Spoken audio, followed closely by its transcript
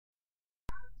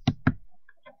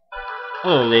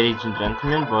Hello ladies and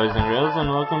gentlemen, boys and girls, and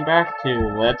welcome back to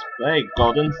Let's Play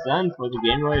Golden Sun for the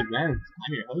Game Boy Advance.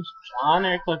 I'm your host, John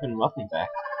Aircliff, and welcome back.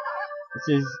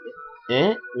 This is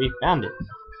it? We found it.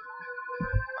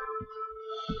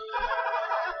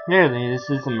 Clearly, this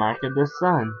is the mark of the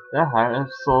sun, the heart of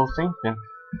Soul Sanctum.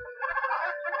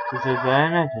 This is what I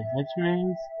mentioned, which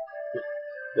means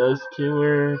those two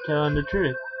were telling the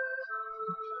truth.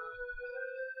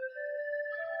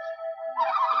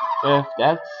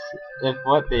 If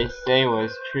what they say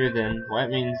was true, then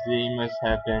what means they must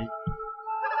have been?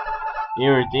 They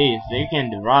were thieves. They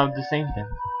came to rob the Sanctum.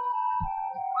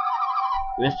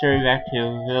 Let's hurry back to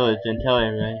the village and tell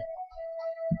everybody.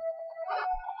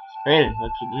 Kraden,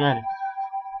 what's the matter?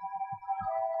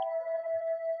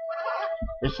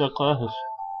 We're so close.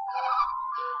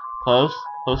 Close?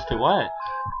 Close to what?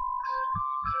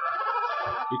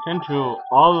 We come to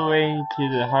all the way to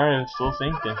the heart of Soul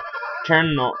Sanctum.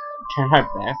 Turn our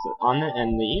backs on it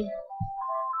and leave?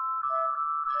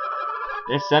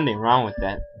 There's something wrong with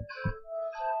that.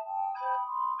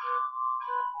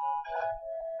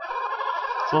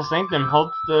 Soul Sanctum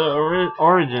holds the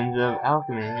origins of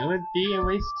alchemy. It would be a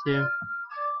waste to...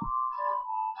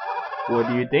 What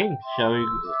do you think? Shall we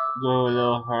go a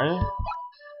little harder?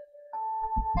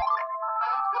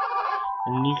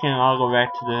 And you can all go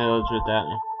back to the village without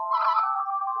me.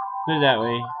 Put it that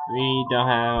way, we don't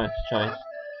have much choice.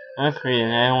 I'm afraid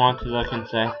I don't want to look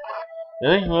inside.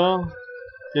 Really? Well,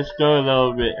 just go a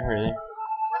little bit further.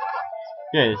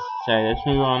 Good, sorry, let's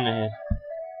move on ahead.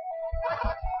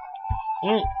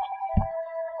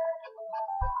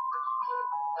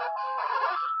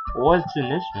 What's in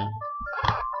this room?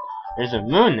 There's a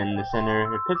moon in the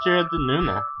center, a picture of the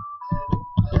Luna.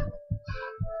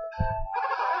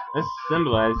 This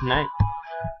symbolizes night.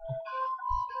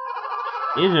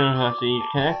 These rooms must be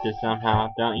connected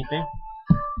somehow, don't you think?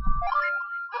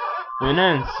 Luna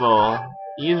and Soul.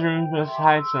 These rooms must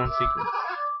hide some secret.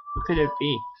 What could it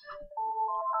be?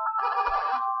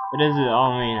 What does it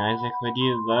all mean, Isaac? Would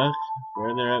you look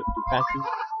further up the passage?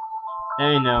 Let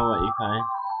me know what you find.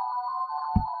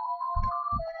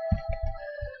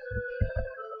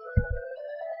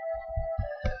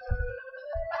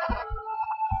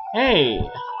 Hey,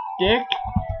 Dick!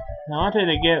 I wanted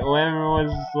to get whatever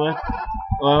was left,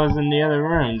 what was in the other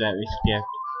room that we skipped.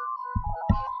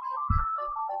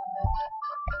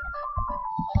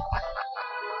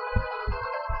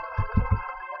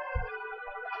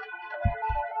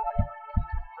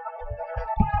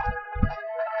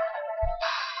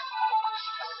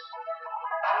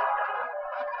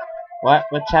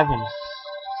 What's happening?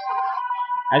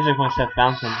 Isaac must have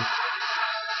found something.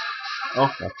 Oh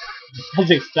fuck.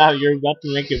 Isaac, stop, you're about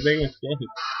to make a big mistake.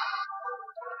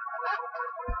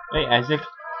 Wait, Isaac.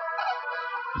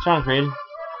 What's wrong, Kraden?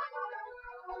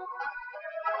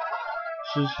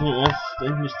 What's the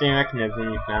interesting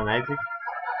mechanism you found, Isaac?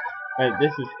 But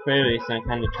this is clearly some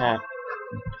kind of trap.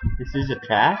 This is a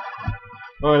trap?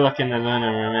 Or look in the Luna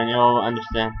room and you'll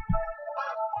understand.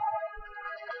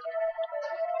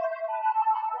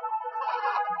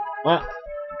 What?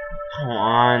 Come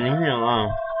on, leave me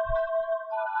alone.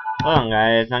 Hold on,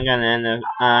 guys. I'm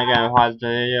gonna pause the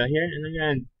video here, and I'm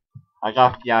gonna log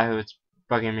off Yahoo. It's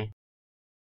bugging me.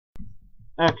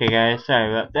 Okay, guys. Sorry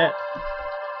about that.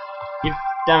 You've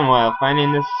done well.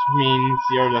 Finding this means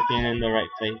you're looking in the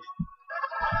right place.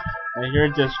 If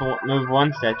you just move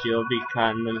one statue, you'll be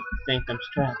caught in the Sanctum's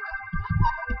trap.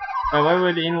 But why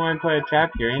would anyone put a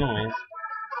trap here, anyways?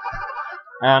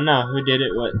 I don't know who did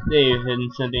it. What they've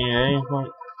hidden something very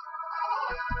important.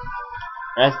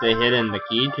 Perhaps they hidden the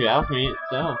key to alchemy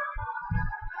itself.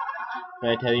 Should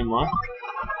I tell you more?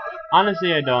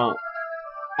 Honestly, I don't.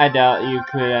 I doubt you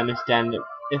could understand it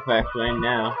if I explain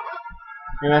now.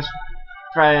 We must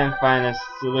try and find a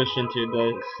solution to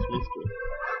this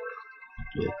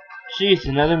mystery. Jeez,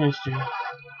 another mystery.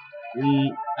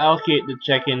 Allocate the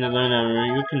check in the Luna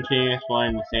room. You continue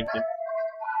exploring the Sanctum.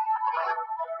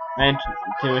 My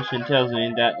intuition tells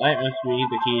me that light must be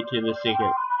the key to the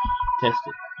secret. Test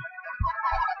it.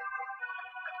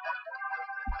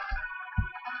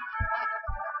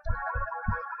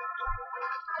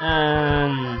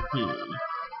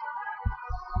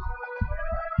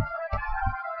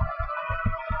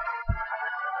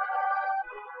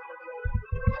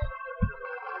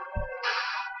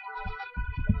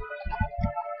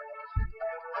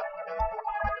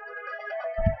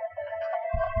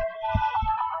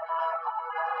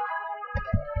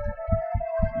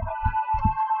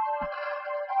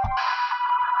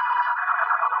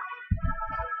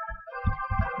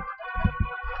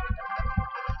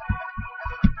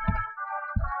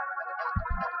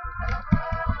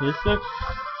 This looks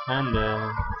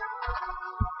kinda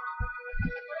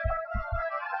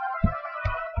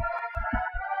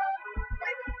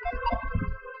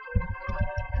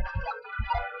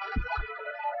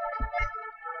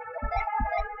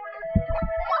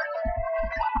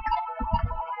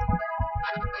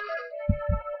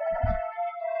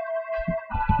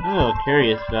I'm a little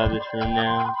curious about this room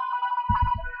now.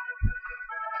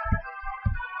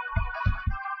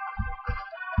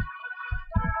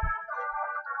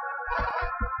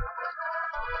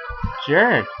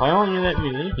 Jerk, why won't you let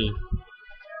me leave?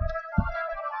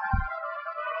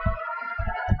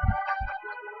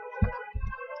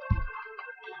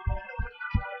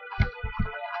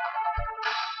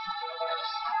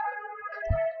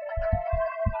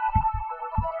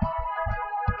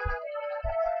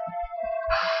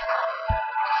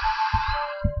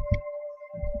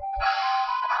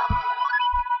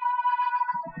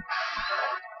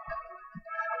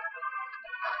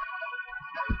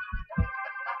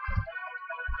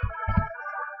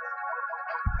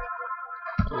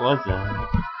 What was that?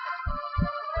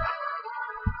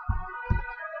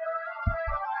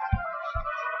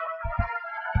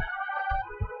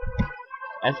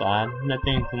 That's odd.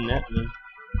 Nothing can net me.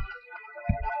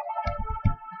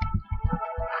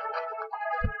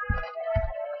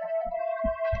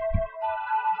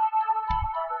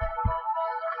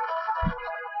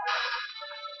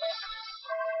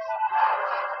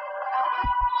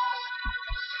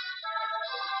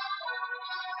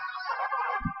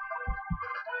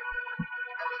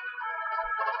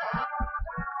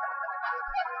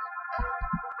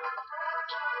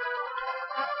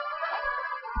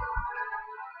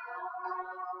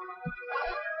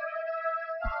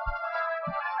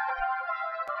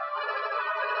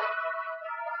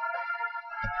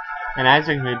 And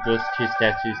Isaac moved those two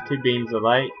statues. Two beams of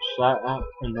light shot out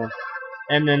from them,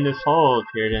 and then this hole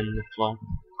appeared in the floor.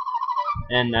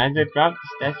 And Isaac dropped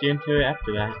the statue into it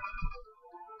after that.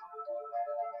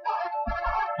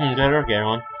 Good work,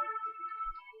 everyone.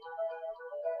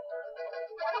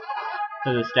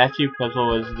 So the statue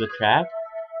puzzle was the trap.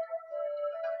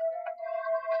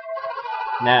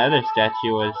 And that other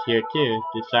statue was here too.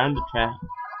 Disarm the trap.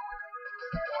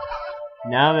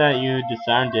 Now that you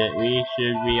disarmed it, we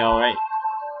should be alright.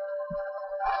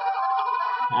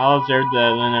 I'll observe the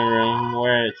Luna room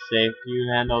where it's safe.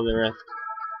 You handle the rest.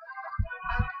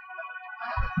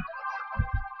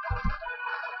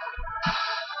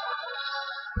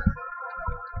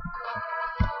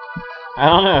 I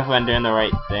don't know if I'm doing the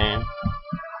right thing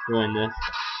doing this.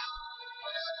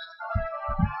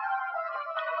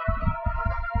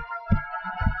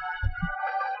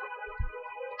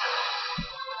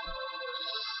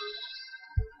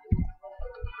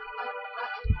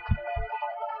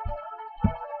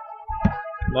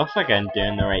 Looks like I'm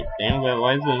doing the right thing, but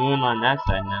why is the moon on that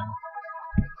side now?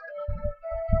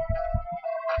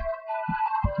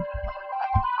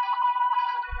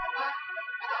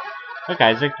 Look,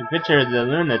 Isaac, the picture of the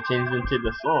Luna changed into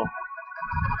the soul.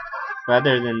 But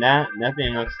other than that,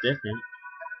 nothing looks different.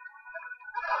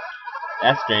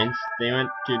 That's strange. They went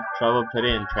to trouble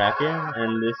putting in trap here,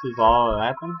 and this is all that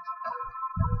happened?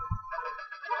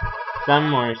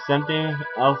 Something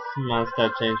else must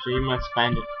have changed. We must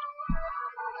find it.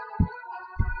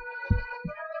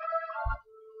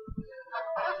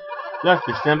 Look,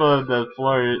 the symbol of the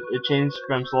floor, it changed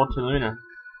from soul to Luna.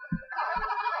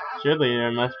 Surely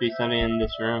there must be something in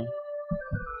this room.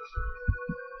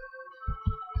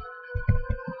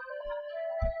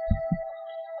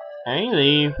 Can you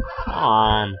leave? Come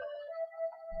on.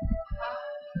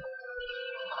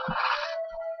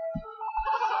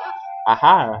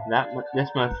 Aha! This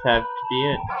must have to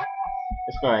be it.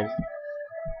 Let's go, Isaac.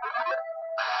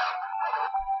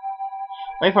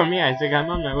 Wait for me, Isaac.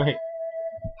 I'm on my way.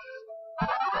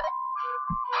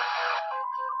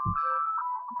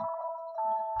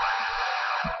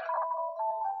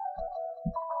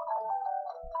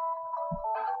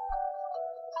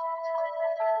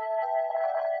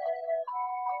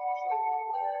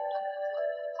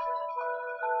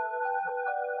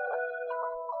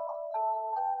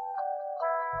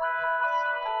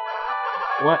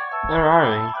 What? Where are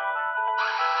we?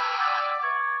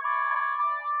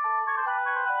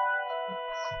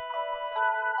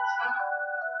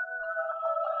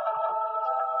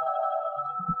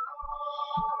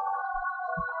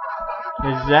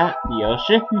 Is that the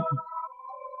ocean?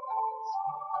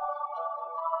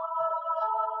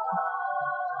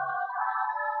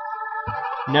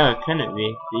 No, it couldn't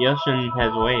be. The ocean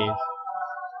has waves.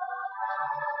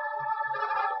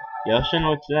 The ocean?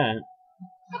 What's that?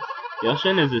 The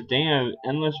ocean is a thing of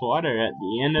endless water at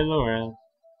the end of the world.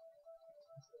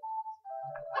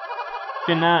 I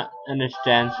cannot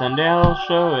understand. Someday I'll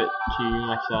show it to you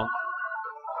myself.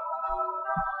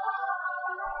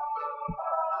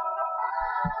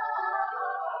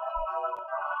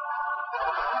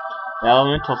 The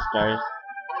elemental stars.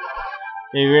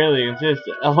 They really exist.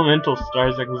 The elemental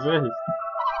stars exist.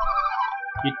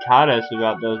 You taught us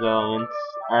about those elements.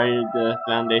 are the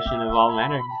foundation of all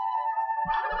matter.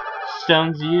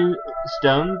 Stones,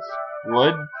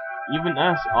 wood, even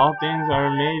us, all things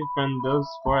are made from those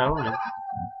four elements.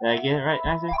 Did I get it right,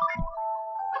 Isaac?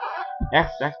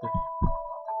 Exactly.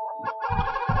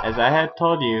 As I have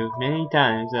told you many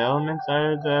times, the elements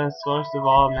are the source of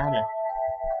all matter.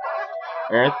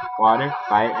 Earth, water,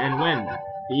 fire, and wind.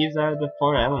 These are the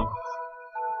four elements.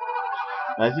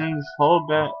 Legends hold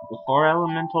that the four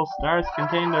elemental stars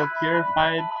contain the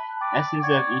purified essence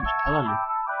of each element.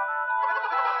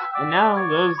 And now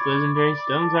those legendary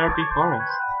stones are before us.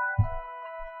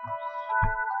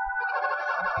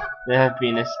 The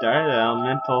Venus star, the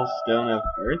elemental stone of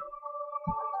earth.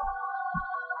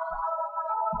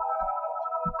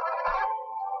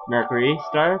 Mercury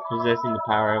star, possessing the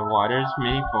power of water's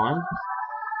many forms.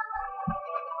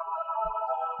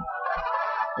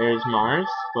 There's Mars,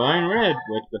 glowing red,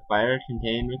 with the fire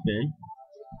contained within.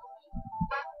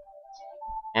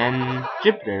 And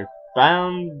Jupiter,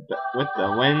 bound with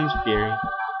the wind's fury.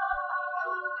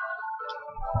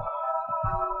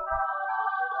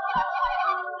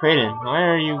 Kraden, why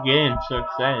are you getting so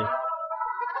excited?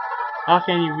 How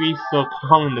can you be so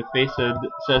calm in the face of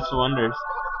such wonders?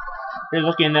 You're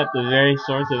looking at the very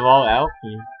source of all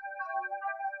alchemy.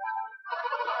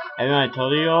 Haven't I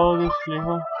told you all of this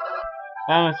before?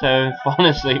 I must have fallen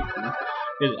asleep,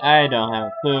 because I don't have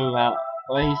a clue about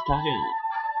what he's talking about.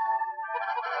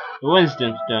 The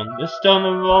wisdom stone, the stone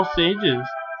of all sages.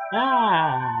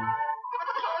 Ah!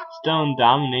 Stone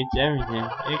dominates everything.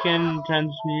 It can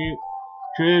transmute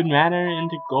crude matter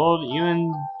into gold,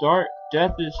 even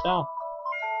death itself.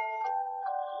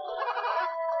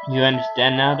 You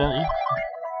understand now, don't you?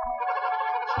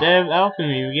 Instead of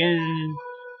alchemy, begin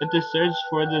with the search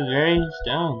for the very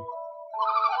stone.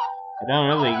 I don't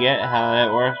really get how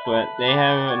that works, but they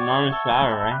have enormous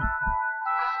power, right?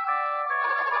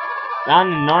 Not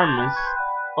enormous.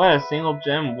 What a single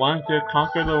gem, one could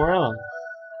conquer the world.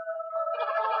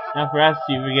 Now perhaps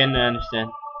you begin to understand.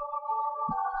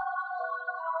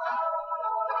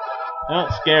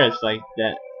 Don't scare us like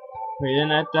that.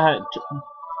 I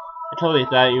totally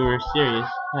thought you were serious.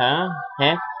 Huh?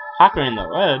 Hey? Conquering the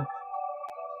world?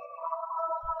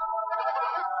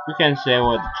 You can't say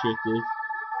what the truth is.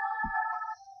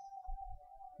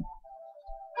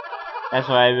 That's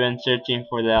why I've been searching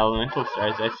for the elemental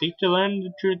stars. I seek to learn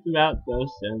the truth about those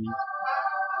stones.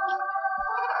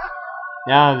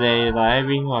 Now they lie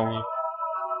before me.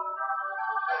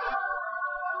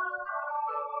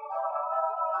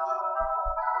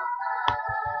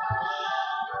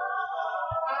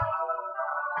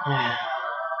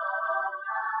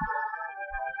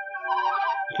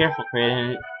 Be careful,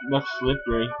 Kraden. It looks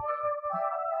slippery.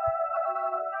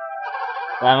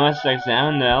 But I must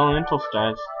examine the elemental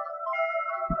stars.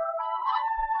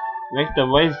 Make the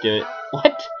boys do it.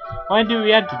 What? Why do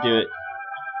we have to do it?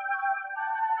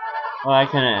 Well, I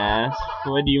couldn't ask.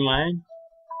 Would you mind?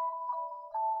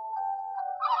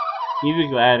 You'd be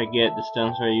glad to get the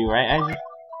stones for you, right, Isaac?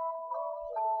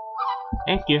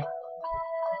 Thank you.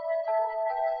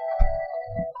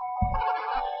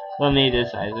 We'll need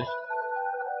this, Isaac.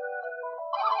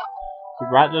 You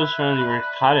brought those from your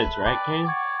cottage, right, Kate?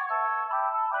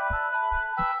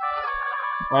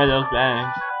 Why are those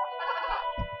bags?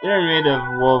 They're made of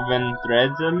woven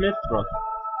threads of mithril.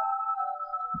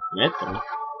 Mithril?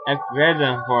 I've wear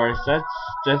them for such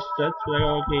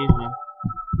little occasion.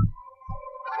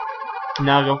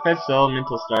 Now go fetch the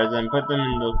elemental stars and put them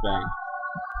in those bags.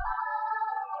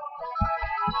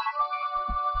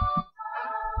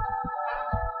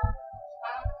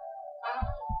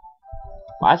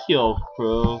 Watch the old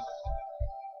crew.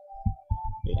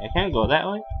 Wait, I can't go that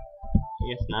way?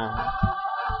 I guess not.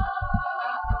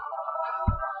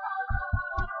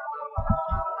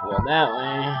 Go that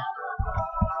way.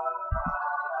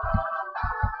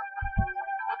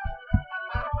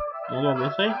 Can I go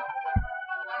this way?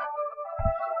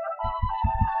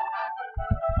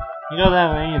 You go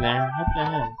that way either. What the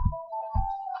hell?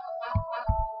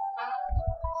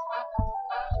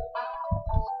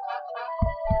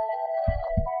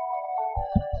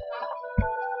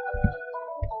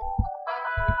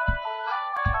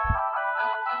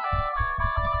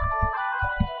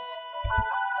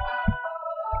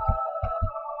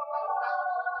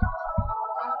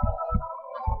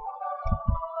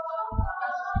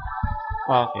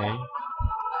 Okay.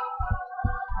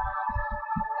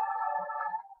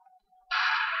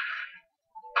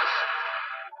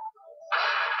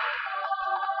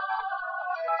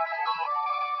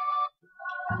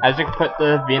 Isaac put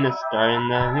the Venus star in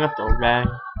the mithril bag.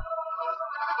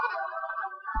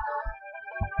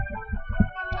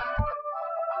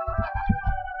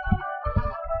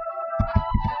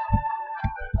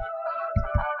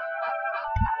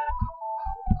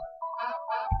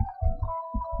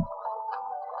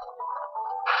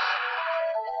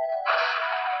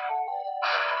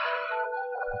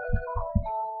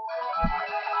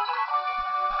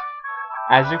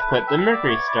 Isaac put the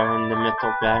mercury star in the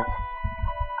metal bag.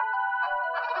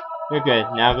 You're good.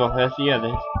 Now go host the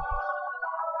others.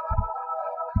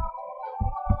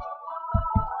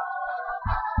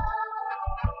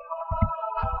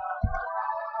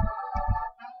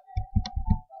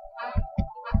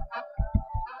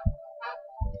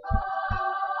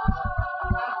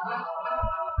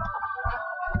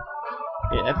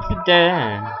 Yeah, that's a dead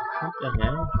end. What the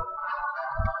heck?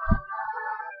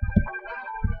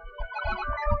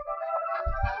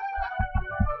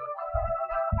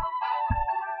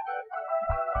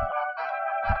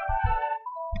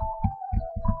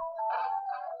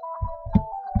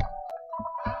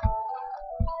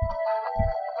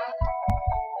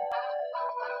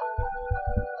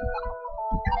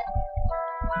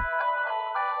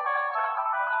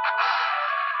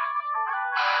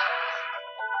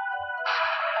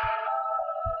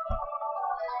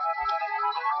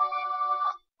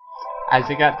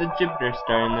 Isaac got the Jupiter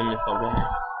star in the missile bag.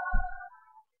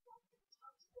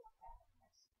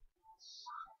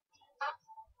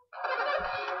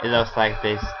 It looks like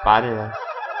they spotted us.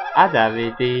 I thought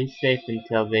we'd be safe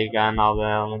until they got all the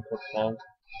elemental stars.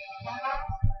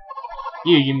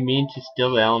 You mean to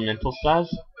steal the elemental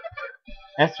stars?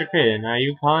 Esther Kraden, are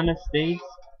you calling us thieves?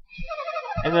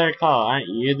 As I recall, aren't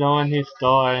you the one who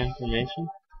stole our information?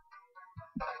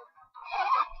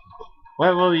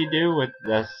 What will you do with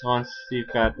us once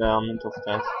you've got the elemental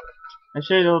stars? I'm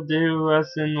sure they'll do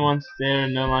us in once they're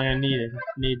no longer need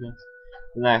us.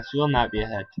 Relax, we will not be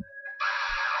ahead.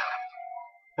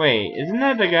 Wait, isn't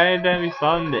that the guy that we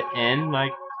saw in the end,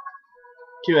 like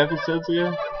 2 episodes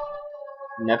ago?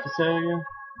 An episode ago?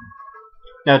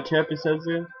 No, 2 episodes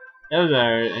ago? That was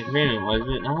our agreement, was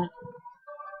it not?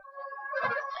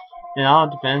 It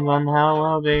all depends on how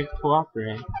well they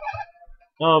cooperate.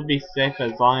 They'll be safe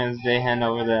as long as they hand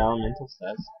over the elemental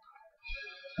stars.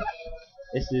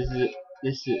 This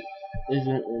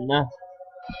isn't enough.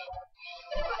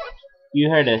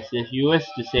 You heard us. If you wish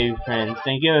to save your friends,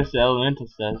 then give us the elemental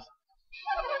stars.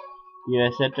 You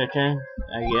accept our terms?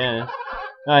 I guess.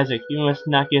 No, Isaac, you must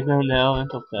not give them the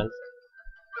elemental stars.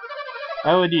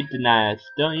 Why would you deny us?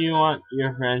 Don't you want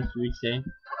your friends to be safe?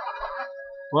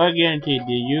 What guarantee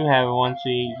do you have once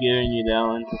we've given you the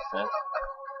elemental stars?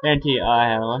 Guarantee I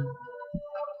have one.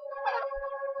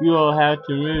 You will have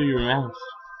to move your mouse.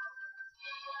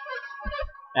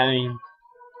 I mean,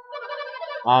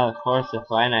 of course, a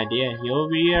fine idea. You'll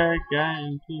be our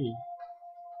guarantee.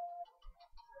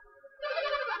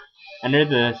 Under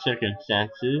the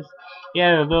circumstances, you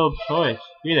have a little choice.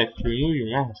 Felix, remove your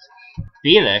mouse.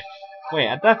 Felix? Wait,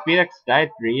 I thought Felix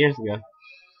died 3 years ago.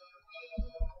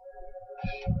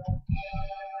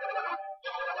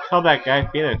 Call that guy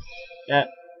Felix.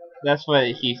 That's what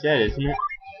he said, isn't it?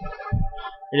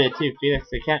 I did too, Felix,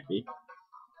 it can't be.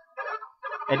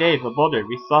 Hey Dave, the boulder,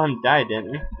 we saw him die,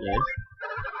 didn't we? Yes.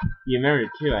 You remember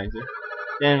it too, Isaac.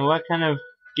 Then what kind of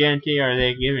guarantee are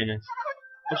they giving us?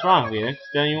 What's wrong, Felix?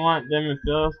 Don't you want them to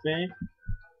feel safe?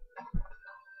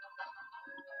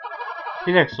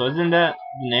 Felix, wasn't that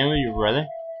the name of your brother?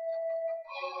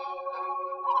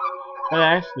 What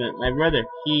an accident, my brother,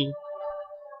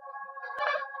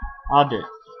 I'll do it.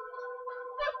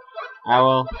 I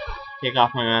will take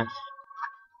off my mask.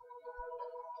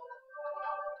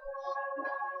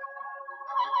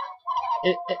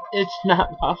 It's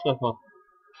not possible.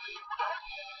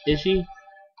 Is he?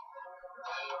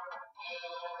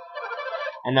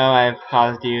 I know I've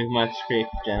caused you much grief,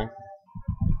 Jenna.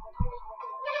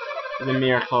 It's a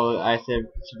miracle I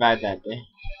survived that day.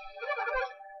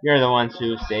 You're the ones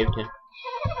who saved him.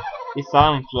 We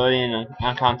saw him floating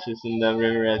unconscious in the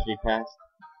river as we passed.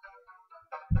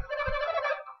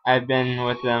 I've been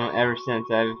with them ever since.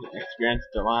 I've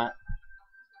experienced a lot.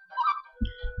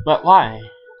 But why?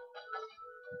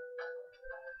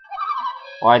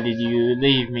 Why did you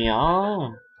leave me all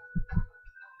alone?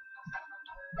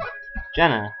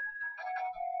 Jenna.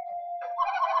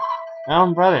 My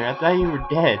own brother, I thought you were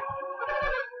dead.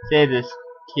 Save this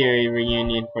teary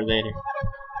reunion for later.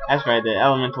 That's right, the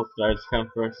elemental stars come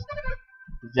first.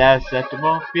 Is that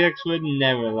acceptable? Felix would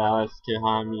never allow us to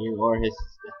harm you or his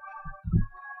sister.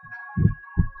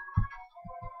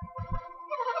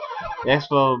 This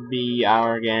will be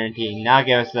our guarantee. Now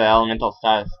give us the elemental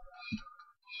stars.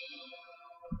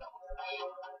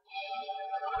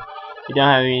 We don't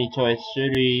have any choice.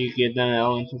 Should we give them the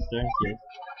elemental stars? Yes.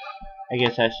 I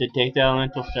guess I should take the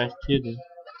elemental stars to them.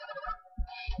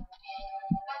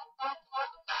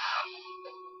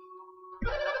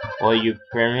 Will you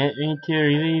permit me to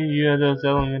relieve you of those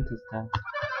elemental stars?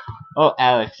 Oh,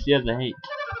 Alex, you're the hate.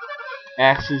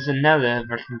 axes another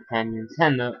of our companions,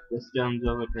 and the stones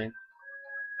over there.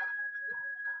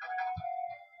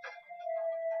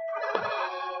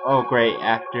 Oh great,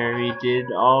 after he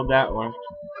did all that work.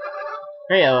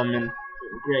 Great element.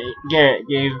 Great. Garrett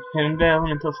gave him the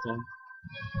elemental stone.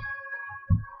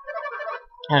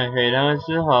 I'm afraid I must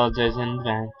apologize in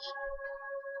advance.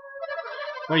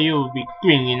 Or you will be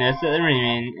bringing us the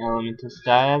remaining elemental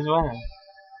stone as well.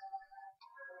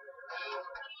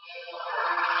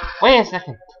 Wait a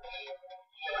second.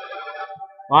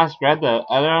 Want to spread the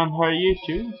other on for you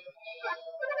too?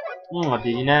 What,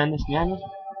 did you not understand?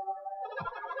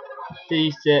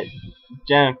 You set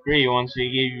Jenna free once we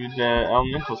gave you the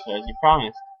elemental stars you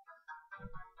promised.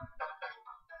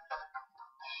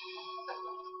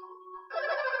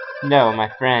 No, my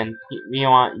friend. We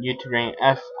want you to bring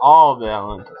us all the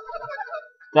elemental stars.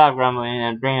 Stop grumbling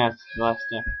and bring us the last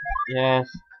stuff. Yes.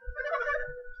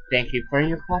 Thank you for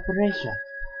your cooperation.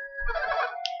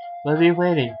 We'll be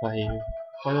waiting for you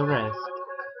for the rest.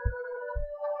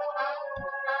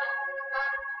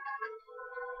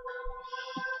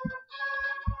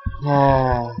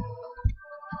 I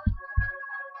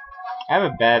have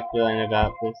a bad feeling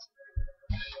about this.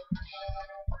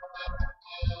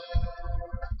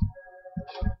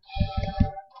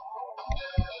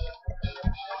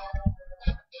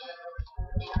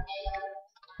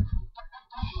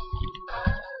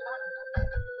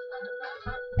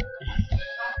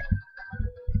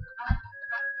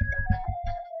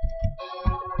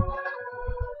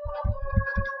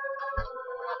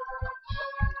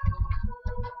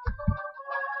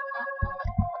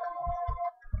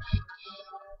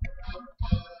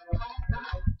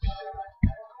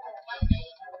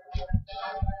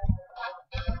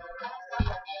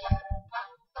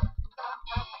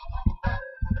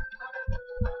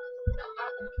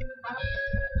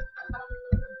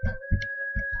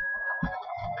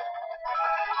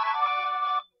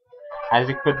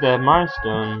 Isaac put the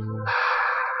milestone.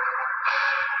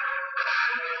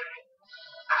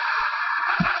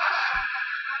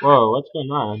 Whoa, what's going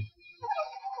on?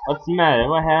 What's the matter?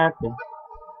 What happened?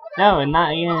 No,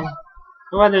 not again.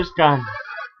 The weather's gone.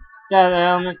 The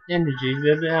element energies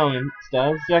of the element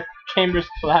does. The chamber's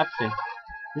collapsing.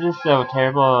 Is this so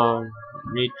terrible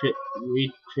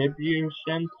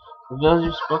retribution the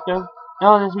villagers spoke of?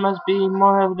 No, this must be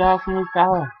more of the alchemy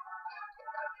power.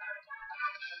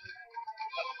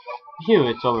 Phew,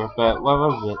 it's over, but what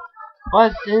was it?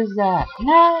 What is that?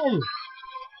 No!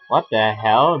 What the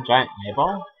hell? Giant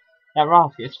eyeball? That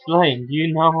rock, it's flame. Do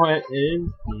you know what it is?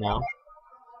 No.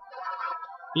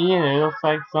 Me neither. It looks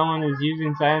like someone is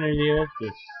using energy to lift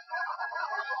it.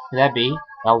 Could that be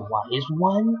the wise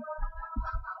one?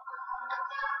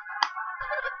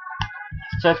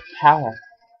 Such power.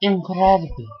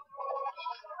 Incredible.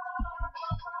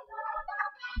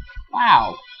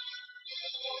 Wow.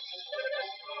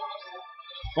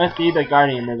 Must be the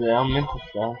guardian of the elemental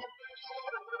stuff.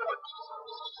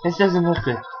 This doesn't look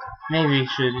good. Maybe we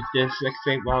should just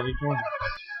escape while we can.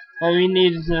 But we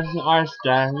need our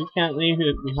star. We can't leave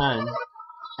it behind.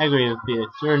 I agree with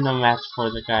Felix. We're no match for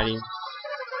the guardian.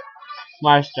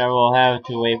 Marstar will have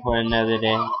to wait for another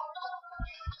day.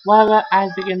 What about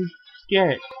Isaac and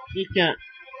Garrett? You can't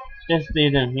just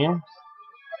leave them here.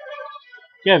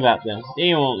 Good about them.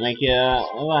 They won't make it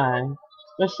alive.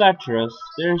 But saturos,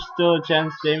 there's still a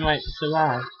chance they might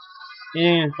survive.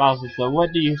 Anything is possible, so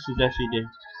what do you suggest we do?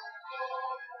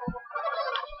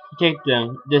 Take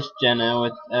this jenna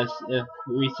with us. If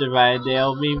we survive,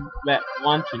 they'll be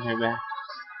wanting her back.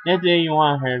 If they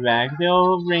want her back,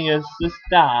 they'll bring us the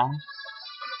star.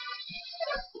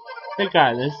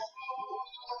 Regardless,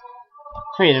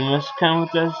 kraden must come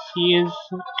with us. He is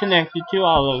connected to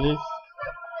all of us.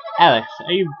 Alex,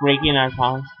 are you breaking our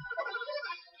promise?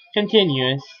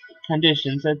 Continuous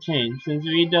conditions have changed since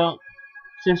we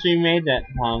made that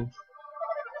promise.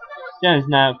 Jenna's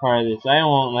not a part of this. I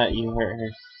won't let you hurt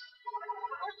her.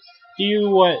 Do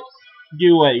what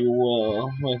you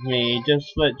will with me.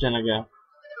 Just let Jenna go.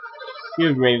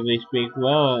 You bravely speak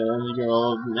well of your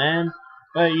old man,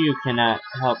 but you cannot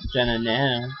help Jenna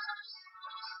now.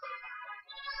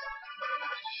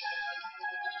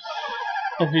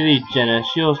 If you leave Jenna,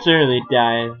 she'll certainly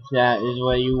die if that is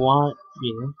what you want,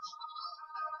 Felix.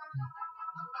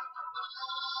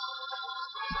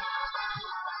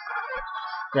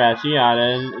 Perhaps you ought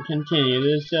to continue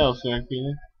the sellsword,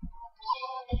 Felix.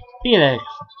 Felix!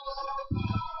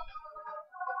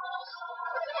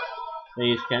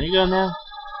 Please, can you go now?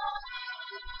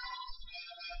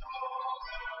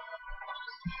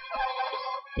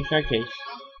 It's our case.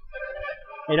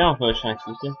 Hey, don't push my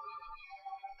sister.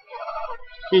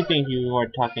 Who do you think you are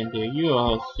talking to? You a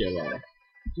host, your brother.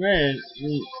 Where is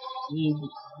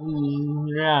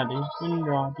Menardi.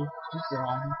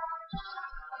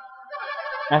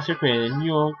 Master Kraden,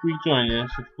 you will rejoin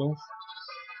us, of course.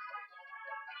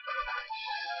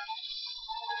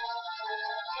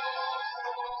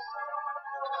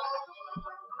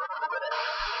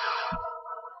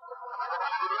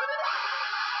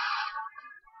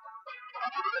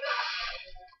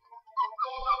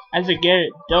 Isaac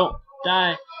Garrett, don't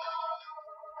die.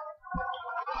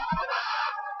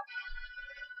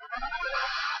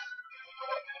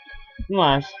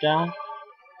 Must die.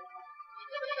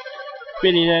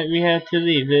 Pity that we have to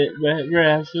leave it, but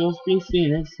perhaps we'll be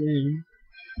seeing it soon.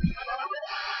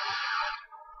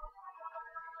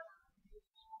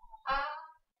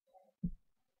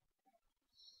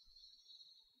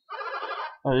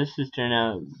 Oh, this has turned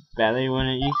out badly,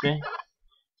 wouldn't you say?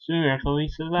 It's a miracle we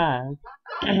survived.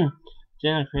 Jenna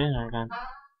and Kraden are gone.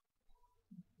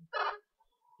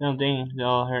 No think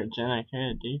they'll hurt Jenna and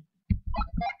Kraden, do you?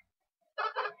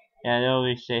 Yeah, they'll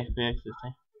be safe, Felix this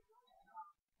time.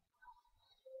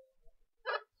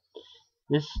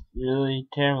 This is really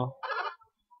terrible.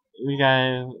 We got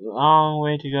a long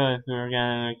way to go if we were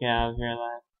gonna make it out of here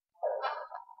alive.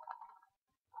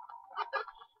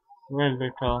 We're in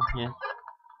big trouble, yeah.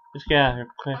 Let's get out of here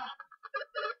quick.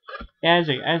 Yeah,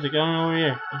 Isaac, going over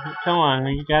here. Come on,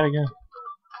 you gotta go.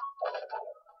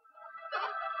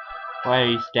 Why are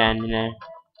you standing there?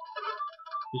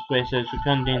 This place has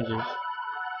become dangerous.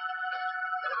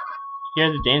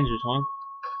 Here's the dangerous one.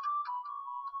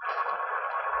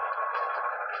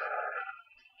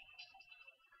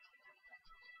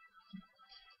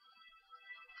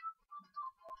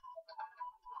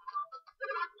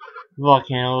 The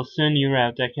volcano will soon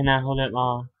erupt. I cannot hold it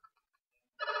long.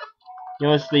 You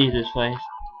must leave this place.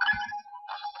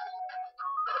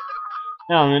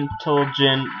 The elemental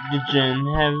jinn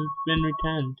have been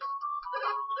returned.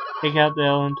 Take out the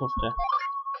elemental stuff.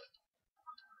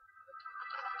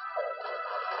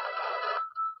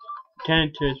 Turn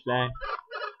it to its bag.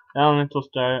 The elemental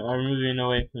stars are moving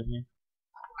away from here.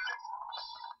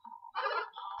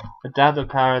 Without the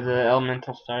power of the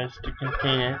elemental stars to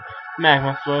contain it,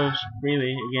 magma flows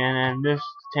freely again, and this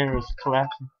chamber is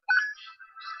collapsing.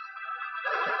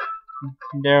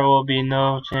 There will be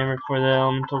no chamber for the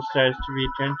elemental stars to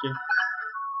return to.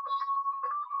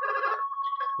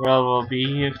 The world will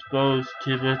be exposed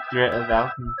to the threat of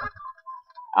alchemy.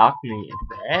 Alchemy, is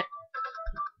that?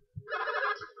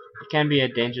 It can be a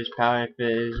dangerous power if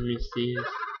it is misused.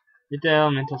 If the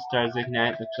elemental stars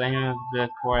ignite the flame of the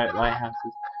 4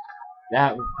 lighthouses,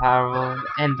 that power will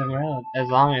end the world, as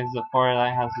long as the 4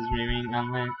 lighthouses remain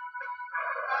unlit.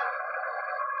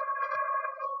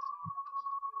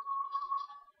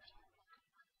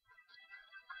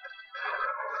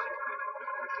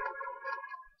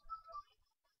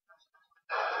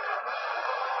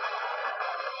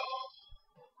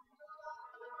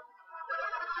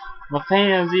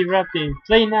 Volcanoes erupting!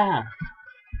 Flee now!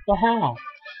 But how?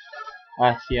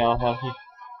 I see, I'll help you.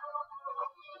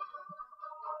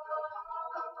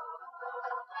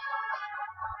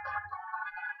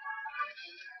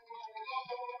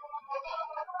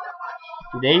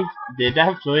 Did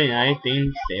that floating eye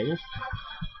thing save us?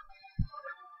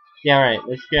 Yeah, right,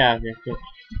 let's get out of here quick.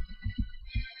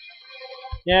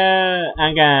 Yeah,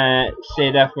 I'm gonna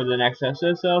say that for the next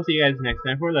episode, so I'll see you guys next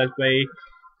time for Let's Play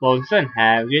Golden Sun.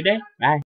 Have a good day. Bye.